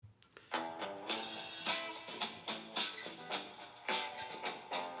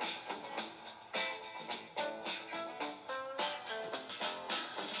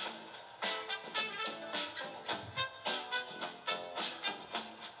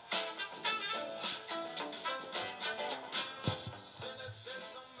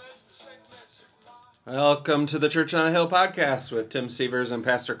Welcome to the Church on a Hill podcast with Tim Sievers and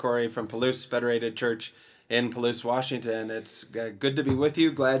Pastor Corey from Palouse Federated Church in Palouse, Washington. It's good to be with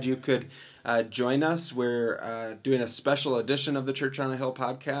you. Glad you could join us. We're doing a special edition of the Church on a Hill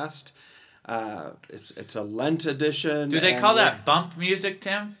podcast. It's a Lent edition. Do they call that bump music,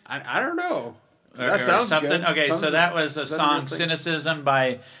 Tim? I don't know. That sounds something good. Okay, so that was a song, Cynicism,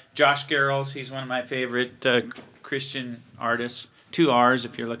 by Josh Garrels. He's one of my favorite Christian artists. 2 R's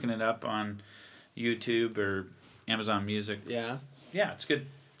if you're looking it up on YouTube or Amazon Music. Yeah, it's good.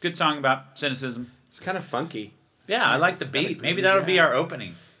 Good song about cynicism. It's kind of funky. Yeah, I like the beat. Maybe that'll be our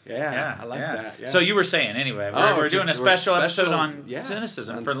opening. Yeah, I like that. Yeah. So you were saying anyway, we're doing a special episode on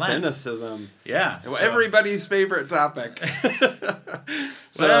cynicism for Lent. Cynicism. Yeah. Well, everybody's favorite topic.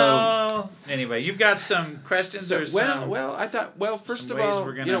 Anyway, you've got some questions or some... I thought, first of all,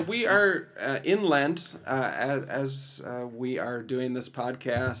 we are in Lent as we are doing this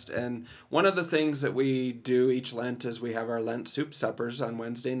podcast, and one of the things that we do each Lent is we have our Lent soup suppers on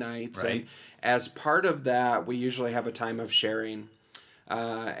Wednesday nights, right. And as part of that, we usually have a time of sharing.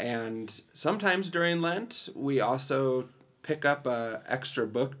 And sometimes during Lent, we also pick up an extra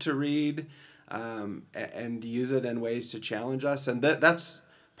book to read and use it in ways to challenge us. And that's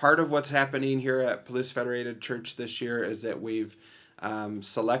part of what's happening here at Palouse Federated Church this year is that we've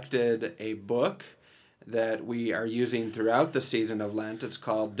selected a book that we are using throughout the season of Lent. It's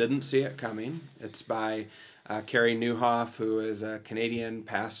called Didn't See It Coming. It's by Carey Nieuwhof, who is a Canadian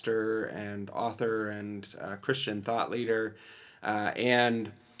pastor and author and Christian thought leader.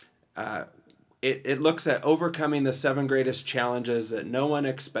 It looks at overcoming the 7 greatest challenges that no one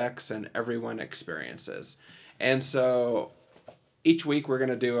expects and everyone experiences. And so each week we're going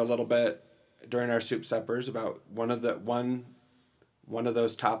to do a little bit during our soup suppers about one of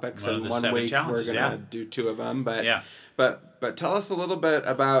those topics, and one week we're going to do 2 of them. But tell us a little bit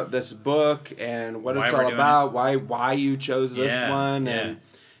about this book and what it's all about. Why you chose this one,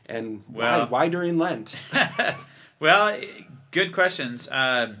 and why during Lent. Well, good questions.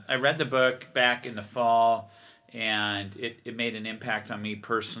 I read the book back in the fall, and it made an impact on me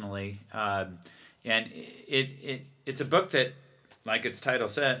personally. And it's a book that, like its title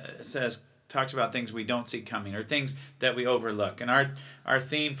says, talks about things we don't see coming or things that we overlook. And our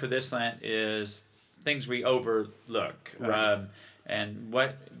theme for this Lent is things we overlook, right. And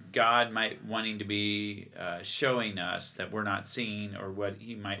what God might wanting to be showing us that we're not seeing, or what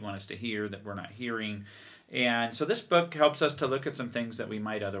He might want us to hear that we're not hearing. And so this book helps us to look at some things that we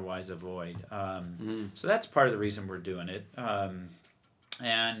might otherwise avoid. So that's part of the reason we're doing it.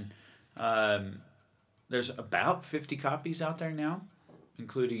 There's about 50 copies out there now,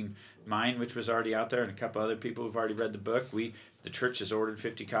 including mine, which was already out there, and a couple other people who've already read the book. The church has ordered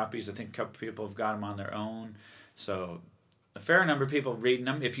 50 copies. I think a couple people have got them on their own. So a fair number of people reading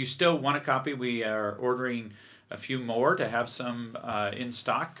them. If you still want a copy, we are ordering a few more to have some in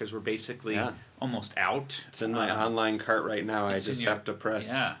stock, because we're basically almost out. It's in my online cart right now. I just have to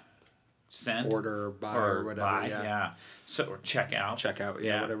press send, order, buy, or whatever. So, or check out,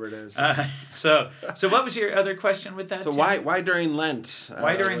 whatever it is. So what was your other question with that? So Tim? why during Lent?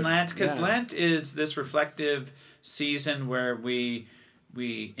 Why during Lent? Because Lent is this reflective season where we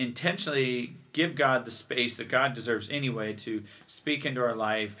intentionally give God the space that God deserves anyway to speak into our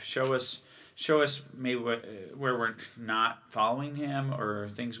life, show us maybe where we're not following Him, or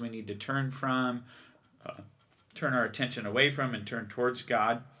things we need to turn from, turn our attention away from and turn towards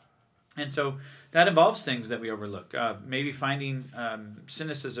God. And so that involves things that we overlook. Maybe finding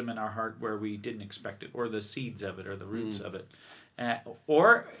cynicism in our heart where we didn't expect it, or the seeds of it, or the roots of it.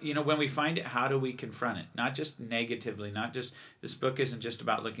 Or, when we find it, how do we confront it? Not just negatively, this book isn't just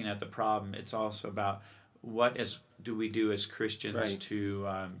about looking at the problem. It's also about what do we do as Christians to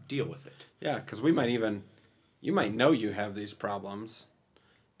deal with it. Yeah, because you might know you have these problems.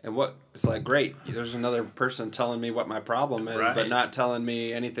 And it's like, great, there's another person telling me what my problem is, but not telling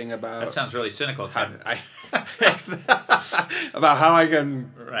me anything about... That sounds really cynical, Tim. About how I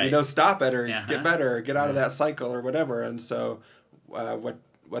can, stop it, or get better, or get out of that cycle, or whatever. And so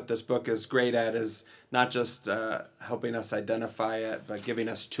what this book is great at is not just helping us identify it, but giving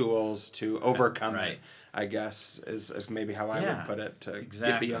us tools to overcome it, I guess, is maybe how I would put it, to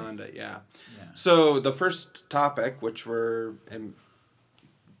get beyond it, So the first topic, which we're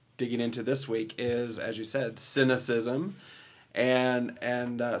digging into this week, is, as you said, cynicism. And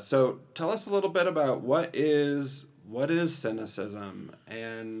so tell us a little bit about what is cynicism,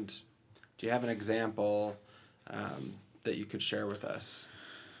 and do you have an example that you could share with us?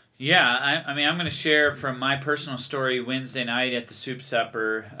 Yeah, I'm going to share from my personal story Wednesday night at the soup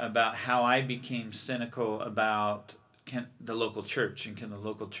supper about how I became cynical about can the local church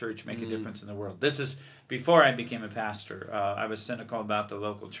make a difference in the world? This is before I became a pastor. I was cynical about the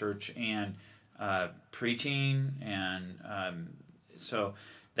local church and preaching, and so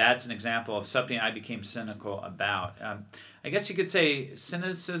that's an example of something I became cynical about. I guess you could say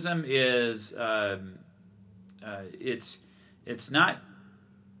cynicism is it's not.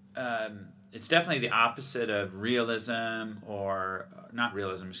 It's definitely the opposite of realism, or not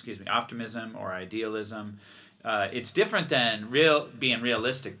realism, optimism or idealism. It's different than being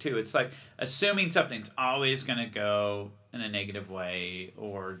realistic too. It's like assuming something's always going to go in a negative way,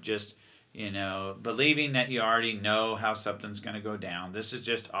 or just, believing that you already know how something's going to go down. This is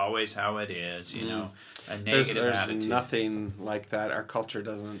just always how it is, a negative attitude. There's nothing like that. Our culture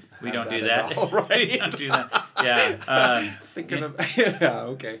doesn't. We don't do that. All, right? We don't do that. Yeah.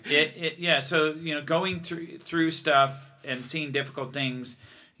 Okay. So, going through stuff and seeing difficult things,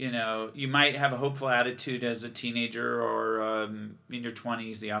 you might have a hopeful attitude as a teenager or in your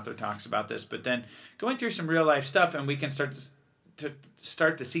 20s. The author talks about this, but then going through some real life stuff, and we can start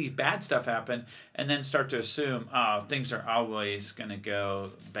to see bad stuff happen, and then start to assume, things are always going to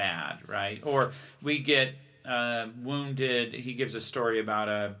go bad, right? Or we get wounded. He gives a story about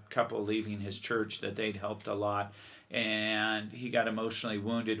a couple leaving his church that they'd helped a lot, and he got emotionally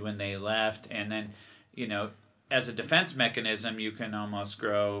wounded when they left, and then, as a defense mechanism, you can almost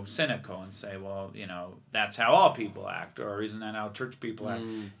grow cynical and say, well, that's how all people act, or isn't that how church people act?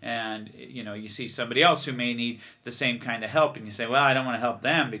 And, you see somebody else who may need the same kind of help, and you say, well, I don't want to help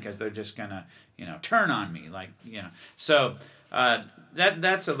them because they're just going to, turn on me. So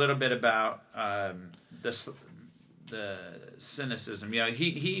that's a little bit about the cynicism.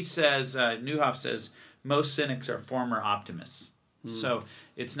 He says, Neuhoff says, most cynics are former optimists. So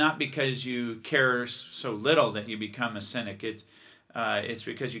it's not because you care so little that you become a cynic. It's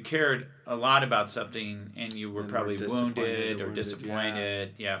because you cared a lot about something, and you were probably wounded or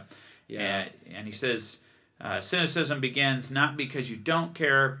disappointed. Yeah. And he says cynicism begins not because you don't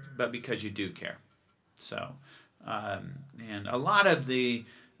care, but because you do care. So, and a lot of the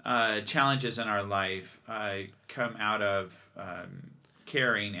challenges in our life come out of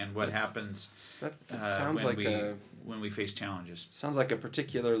caring and what happens when we face challenges. Sounds like a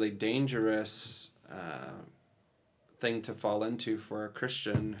particularly dangerous thing to fall into for a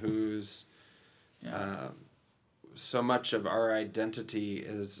Christian who's so much of our identity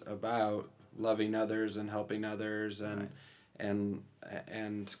is about loving others and helping others and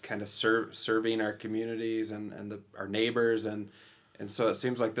kind of serving our communities and our neighbors, and so it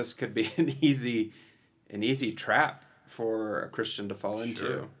seems like this could be an easy trap for a Christian to fall into.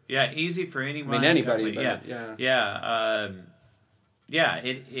 Sure. Yeah, easy for anyone. I mean, anybody, but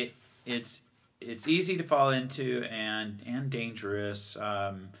it's easy to fall into and dangerous.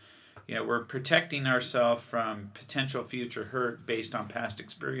 We're protecting ourselves from potential future hurt based on past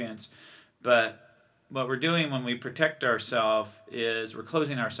experience, but what we're doing when we protect ourselves is we're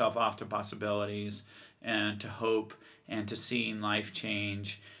closing ourselves off to possibilities and to hope and to seeing life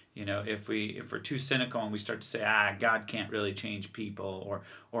change. If we're too cynical and we start to say, God can't really change people,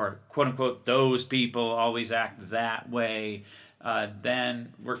 or quote unquote those people always act that way,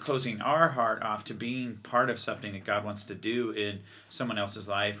 then we're closing our heart off to being part of something that God wants to do in someone else's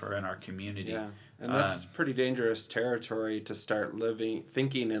life or in our community. Yeah, and that's pretty dangerous territory to start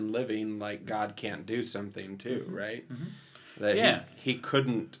thinking and living like God can't do something too, right? Mm-hmm. That he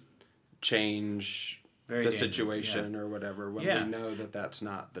couldn't change the situation or whatever, when we know that that's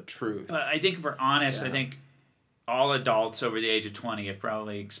not the truth. But I think if we're honest, I think all adults over the age of 20 have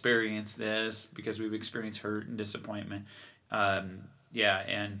probably experienced this because we've experienced hurt and disappointment. And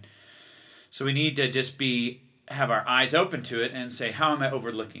so we need to just have our eyes open to it and say, how am I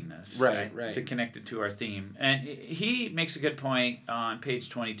overlooking this? Right. To connect it to our theme. And he makes a good point on page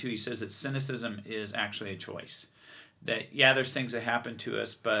 22. He says that cynicism is actually a choice. That, there's things that happen to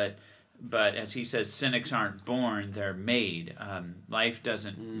us, but as he says, cynics aren't born, they're made. Life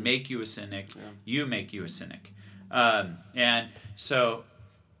doesn't make you a cynic, you make you a cynic. And so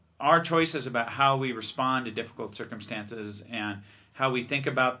our choices about how we respond to difficult circumstances and how we think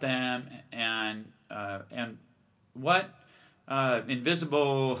about them and what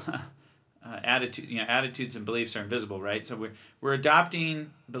invisible attitudes and beliefs are invisible, right? So we're adopting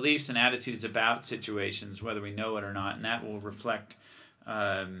beliefs and attitudes about situations, whether we know it or not, and that will reflect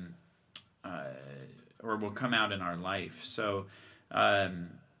or will come out in our life. So,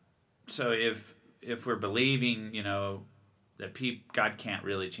 so if we're believing, that God can't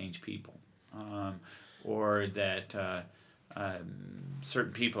really change people, or that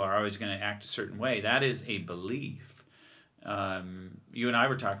certain people are always going to act a certain way, that is a belief. You and I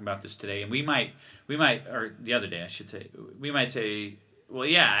were talking about this today, and we might, or the other day I should say, we might say, well,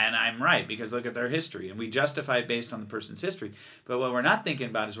 yeah, and I'm right, because look at their history, and we justify it based on the person's history. But what we're not thinking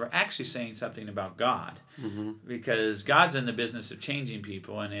about is we're actually saying something about God, because God's in the business of changing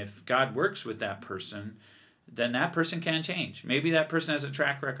people, and if God works with that person, then that person can change. Maybe that person has a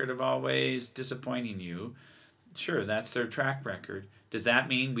track record of always disappointing you. Sure, that's their track record. Does that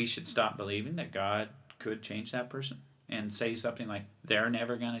mean we should stop believing that God could change that person and say something like they're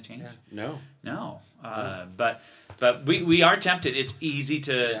never going to change? Yeah. No. But we are tempted. It's easy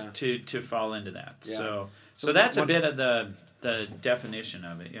to fall into that. Yeah. So that's a bit of the definition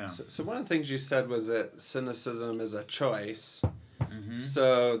of it. Yeah. So one of the things you said was that cynicism is a choice.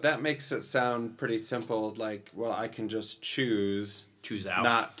 So that makes it sound pretty simple. Like, well, I can just choose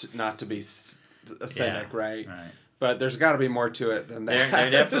out not to be a cynic, right? Right. But there's got to be more to it than that.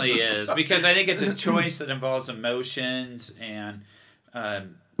 There definitely is, because I think it's a choice that involves emotions, and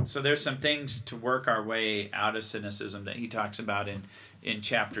so there's some things to work our way out of cynicism that he talks about in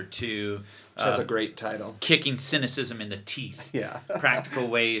chapter 2. Which has a great title. Kicking Cynicism in the Teeth. Yeah. Practical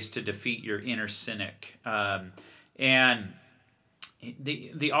ways to defeat your inner cynic. And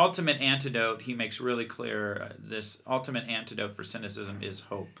the ultimate antidote, he makes really clear, this ultimate antidote for cynicism is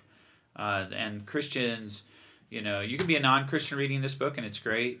hope. And Christians, you can be a non-Christian reading this book, and it's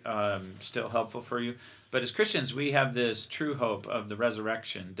great, still helpful for you. But as Christians, we have this true hope of the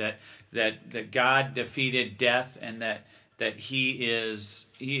resurrection, that God defeated death, and that He is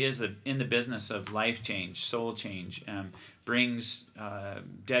in the business of life change, soul change, brings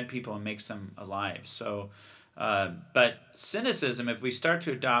dead people and makes them alive. So, but cynicism, if we start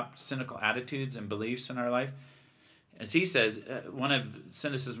to adopt cynical attitudes and beliefs in our life, as he says, one of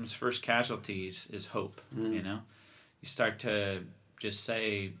cynicism's first casualties is hope. You start to just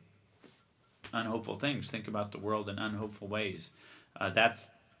say unhopeful things, think about the world in unhopeful ways. That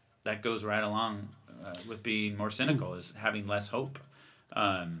goes right along with being more cynical, is having less hope.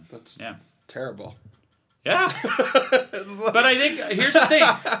 That's terrible. Yeah. But I think here's the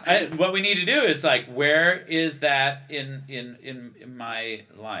thing. What we need to do is, like, where is that in my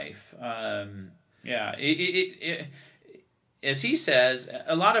life? As he says,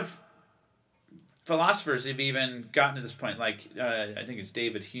 a lot of philosophers have even gotten to this point. Like, I think it's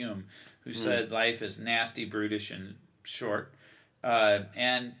David Hume, who said life is nasty, brutish, and short.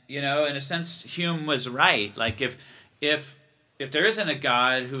 And in a sense, Hume was right. Like, if there isn't a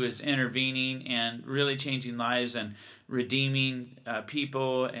God who is intervening and really changing lives and redeeming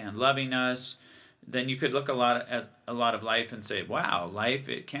people and loving us, then you could look at a lot of life and say, wow, life,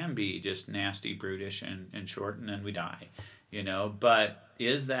 it can be just nasty, brutish, and short, and then we die. But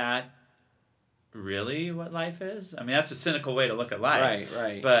is that really what life is? I mean, that's a cynical way to look at life.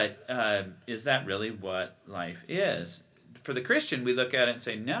 Right. But is that really what life is? For the Christian, we look at it and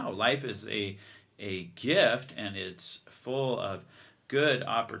say, no, life is a gift, and it's full of good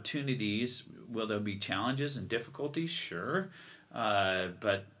opportunities. Will there be challenges and difficulties? Sure.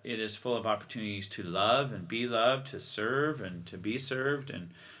 But it is full of opportunities to love and be loved, to serve and to be served.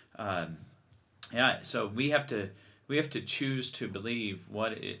 And so we have to choose to believe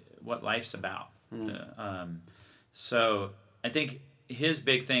what life's about. So I think his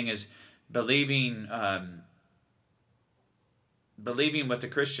big thing is believing what the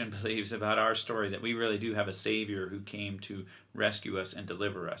Christian believes about our story, that we really do have a Savior who came to rescue us and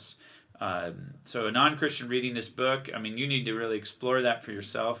deliver us. So a non-Christian reading this book, I mean, you need to really explore that for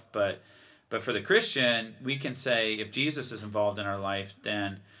yourself. But for the Christian, we can say, if Jesus is involved in our life,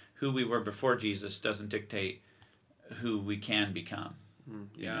 then who we were before Jesus doesn't dictate who we can become.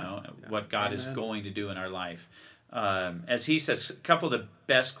 What God is going to do in our life. As he says, a couple of the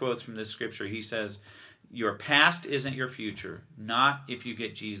best quotes from this scripture, he says, your past isn't your future, not if you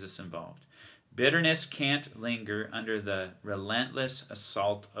get Jesus involved. Bitterness can't linger under the relentless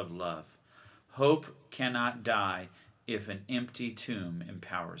assault of love. Hope cannot die if an empty tomb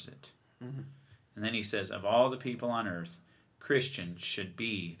empowers it. And then he says, of all the people on earth, Christians should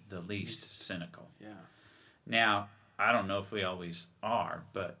be the least cynical. Yeah. Now, I don't know if we always are,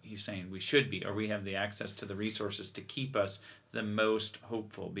 but he's saying we should be, or we have the access to the resources to keep us the most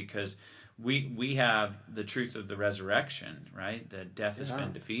hopeful, because we have the truth of the resurrection, right? That death has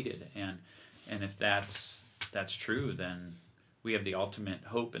been defeated, and if that's true, then we have the ultimate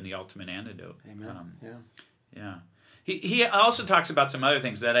hope and the ultimate antidote. Amen. He also talks about some other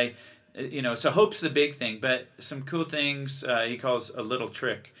things that so hope's the big thing, but some cool things he calls a little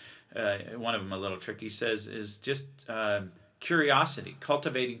trick. One of them, a little trick, he says, is just curiosity,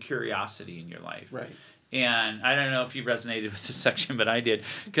 cultivating curiosity in your life. Right. And I don't know if you resonated with this section, but I did.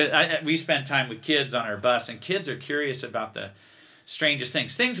 Because we spent time with kids on our bus, and kids are curious about the strangest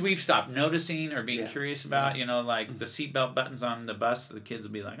things we've stopped noticing or being curious about. Yes. Like the seatbelt buttons on the bus. The kids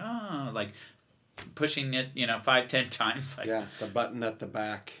will be like, oh, like pushing it, 5-10 times. Like, the button at the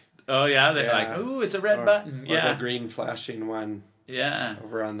back. Oh yeah, they're like, ooh, it's a red button. Or the green flashing one. Yeah.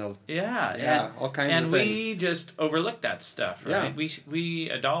 Over on the. Yeah. All kinds of things. And we just overlook that stuff, right? Yeah. We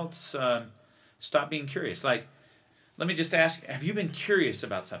adults stop being curious. Like, let me just ask, have you been curious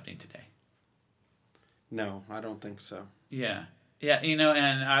about something today? No, I don't think so. Yeah. Yeah, and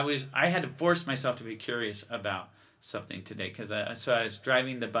I had to force myself to be curious about something today because I was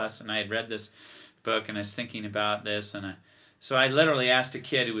driving the bus and I had read this book and I was thinking about this so I literally asked a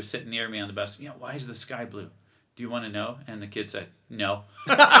kid who was sitting near me on the bus, why is the sky blue? Do you want to know? And the kid said, no.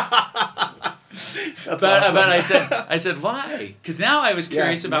 But I said, why? Because now I was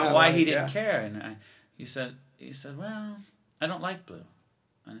curious about why he didn't care, and he said, well, I don't like blue.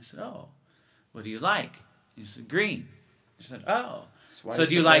 And I said, oh, what do you like? He said, green. I said, oh. So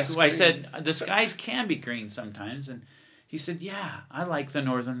do you like, I said, the skies can be green sometimes. And he said, yeah, I like the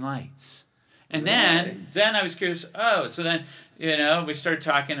northern lights. And then I was curious, so then, we started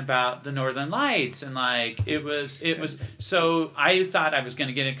talking about the northern lights. And it was, so I thought I was going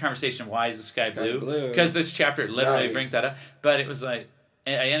to get in a conversation, why is the sky blue? Because this chapter literally brings that up. But it was like,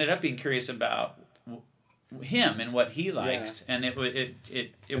 I ended up being curious about him and what he likes, and it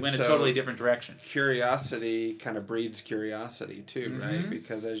went a totally different direction. Curiosity kind of breeds curiosity too, right?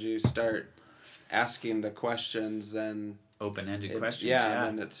 Because as you start asking the questions, then open-ended questions,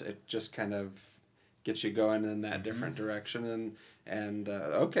 then it just kind of gets you going in that different direction, and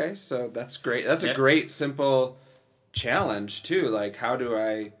okay, so that's great. That's a great simple challenge too. Like, how do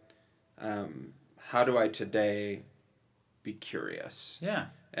I today be curious? Yeah.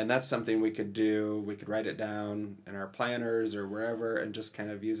 And that's something we could do. We could write it down in our planners or wherever, and just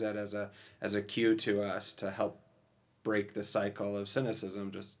kind of use that as a cue to us to help break the cycle of cynicism.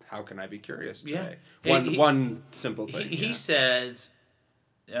 Just how can I be curious today? Yeah. One simple thing. He says,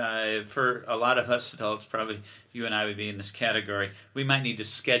 for a lot of us adults, probably you and I would be in this category, we might need to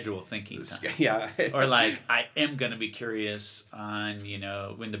schedule thinking time. Yeah. Or I am going to be curious on,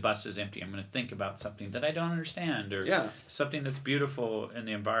 when the bus is empty, I'm going to think about something that I don't understand, or something that's beautiful in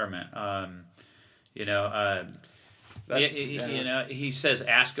the environment. He says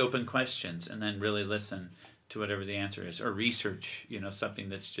ask open questions and then really listen to whatever the answer is, or research, something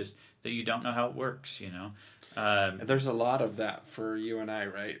that's just that you don't know how it works, There's a lot of that for you and I,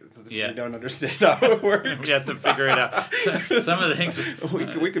 right? Yeah. We don't understand how it works. We have to figure it out. Some of the things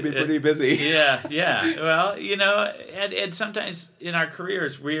we could be pretty busy. Yeah. Well, and sometimes in our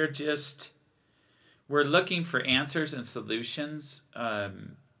careers we're looking for answers and solutions,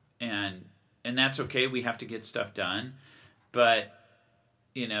 and that's okay. We have to get stuff done, but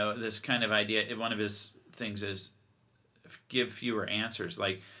this kind of idea. One of his things is give fewer answers,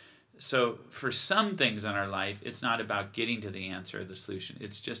 So for some things in our life, it's not about getting to the answer or the solution.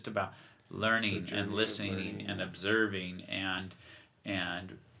 It's just about learning and listening and observing. And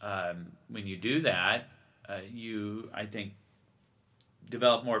when you do that, you, I think,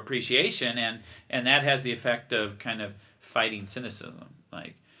 develop more appreciation. And that has the effect of kind of fighting cynicism.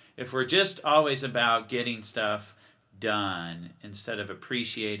 If we're just always about getting stuff done instead of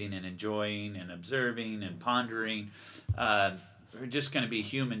appreciating and enjoying and observing and pondering, we're just going to be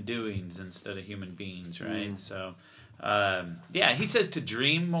human doings instead of human beings, right? So, he says to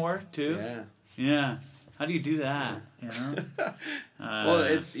dream more, too. Yeah. How do you do that, Well,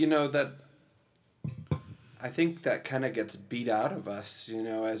 it's, that I think that kind of gets beat out of us,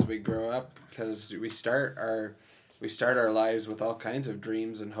 as we grow up, because we start our lives with all kinds of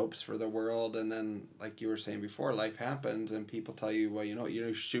dreams and hopes for the world, and then, like you were saying before, life happens and people tell you, well,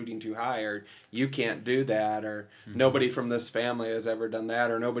 you're shooting too high, or you can't do that, or nobody from this family has ever done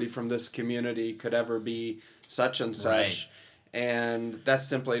that, or nobody from this community could ever be such and such, right. And that's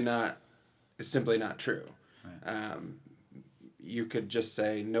simply not true. Right. You could just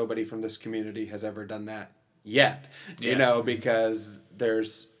say nobody from this community has ever done that yet, because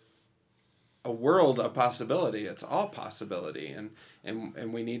there's a world of possibility. It's all possibility,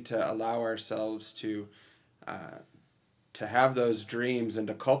 and we need to allow ourselves to have those dreams and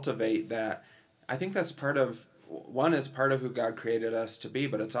to cultivate that. I think that's part of who God created us to be,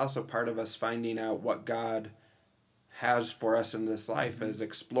 but it's also part of us finding out what God has for us in this life, is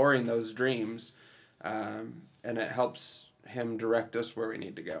exploring those dreams, and it helps Him direct us where we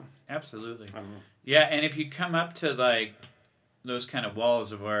need to go. Absolutely. Yeah, and if you come up to those kind of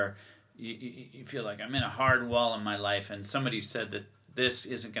walls of where you feel like I'm in a hard wall in my life, and somebody said this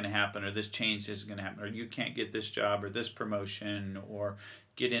isn't going to happen, or this change isn't going to happen, or you can't get this job or this promotion or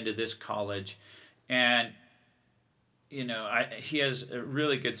get into this college. And he has a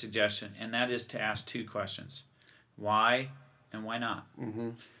really good suggestion, and that is to ask two questions: why and why not?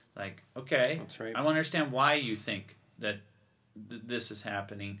 Mm-hmm. Like, okay, that's right. I want to understand why you think that this is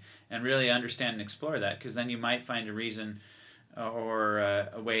happening, and really understand and explore that, because then you might find a reason or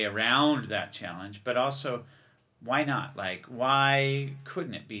a way around that challenge. But also, why not? Like, why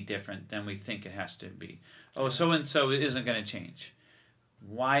couldn't it be different than we think it has to be? Oh, so and so isn't going to change.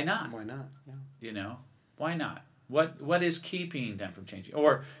 Why not? Why not? Yeah. Why not? What is keeping them from changing?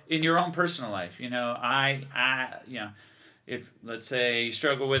 Or in your own personal life, if, let's say, you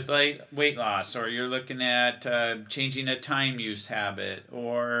struggle with weight loss, or you're looking at changing a time use habit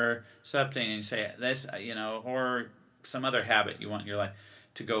or something, and you say this, or some other habit you want in your life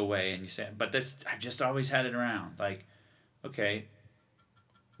to go away, and you say, but this, I've just always had it around. Like, okay,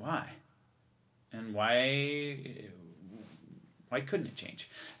 why? And why couldn't it change?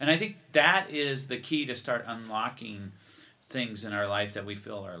 And I think that is the key to start unlocking things in our life that we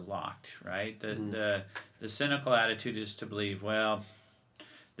feel are locked, right? The cynical attitude is to believe, well,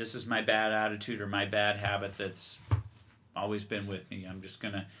 this is my bad attitude or my bad habit that's always been with me. I'm just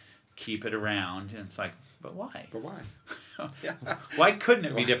going to keep it around. And it's like, but why? But why? Why couldn't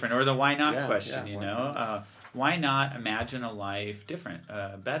it be different? Or the why not question, why not imagine a life different,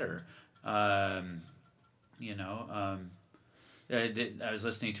 better? I was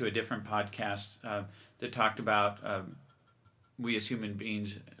listening to a different podcast that talked about we as human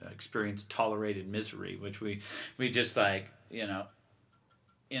beings experience tolerated misery, which we just in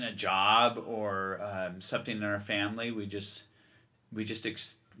a job or something in our family, we just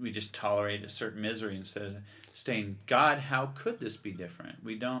tolerate a certain misery instead of saying, God, how could this be different?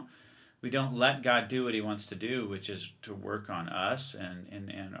 We don't let God do what he wants to do, which is to work on us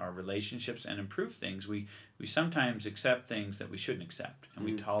and our relationships and improve things. We sometimes accept things that we shouldn't accept, and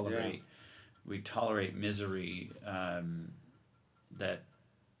we tolerate misery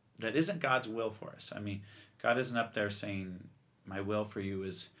that isn't God's will for us. I mean, God isn't up there saying, my will for you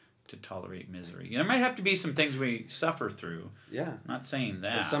is to tolerate misery. There might have to be some things we suffer through. Yeah. I'm not saying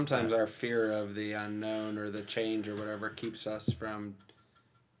that. But sometimes our fear of the unknown or the change or whatever keeps us from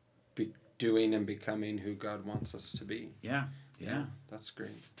doing and becoming who God wants us to be. Yeah. That's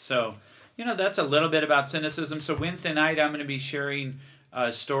great. So, that's a little bit about cynicism. So Wednesday night, I'm going to be sharing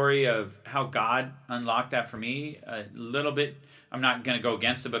a story of how God unlocked that for me. A little bit. I'm not going to go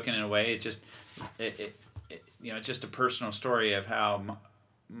against the book in a way. It's just, it's just a personal story of how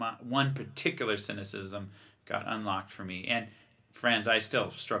my one particular cynicism got unlocked for me. And friends, I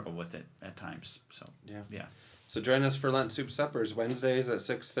still struggle with it at times. So yeah. So join us for Lent Soup Suppers Wednesdays at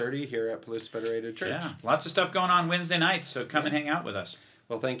 6:30 here at Palouse Federated Church. Yeah, lots of stuff going on Wednesday nights, so come and hang out with us.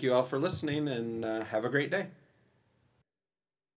 Well, thank you all for listening, and have a great day.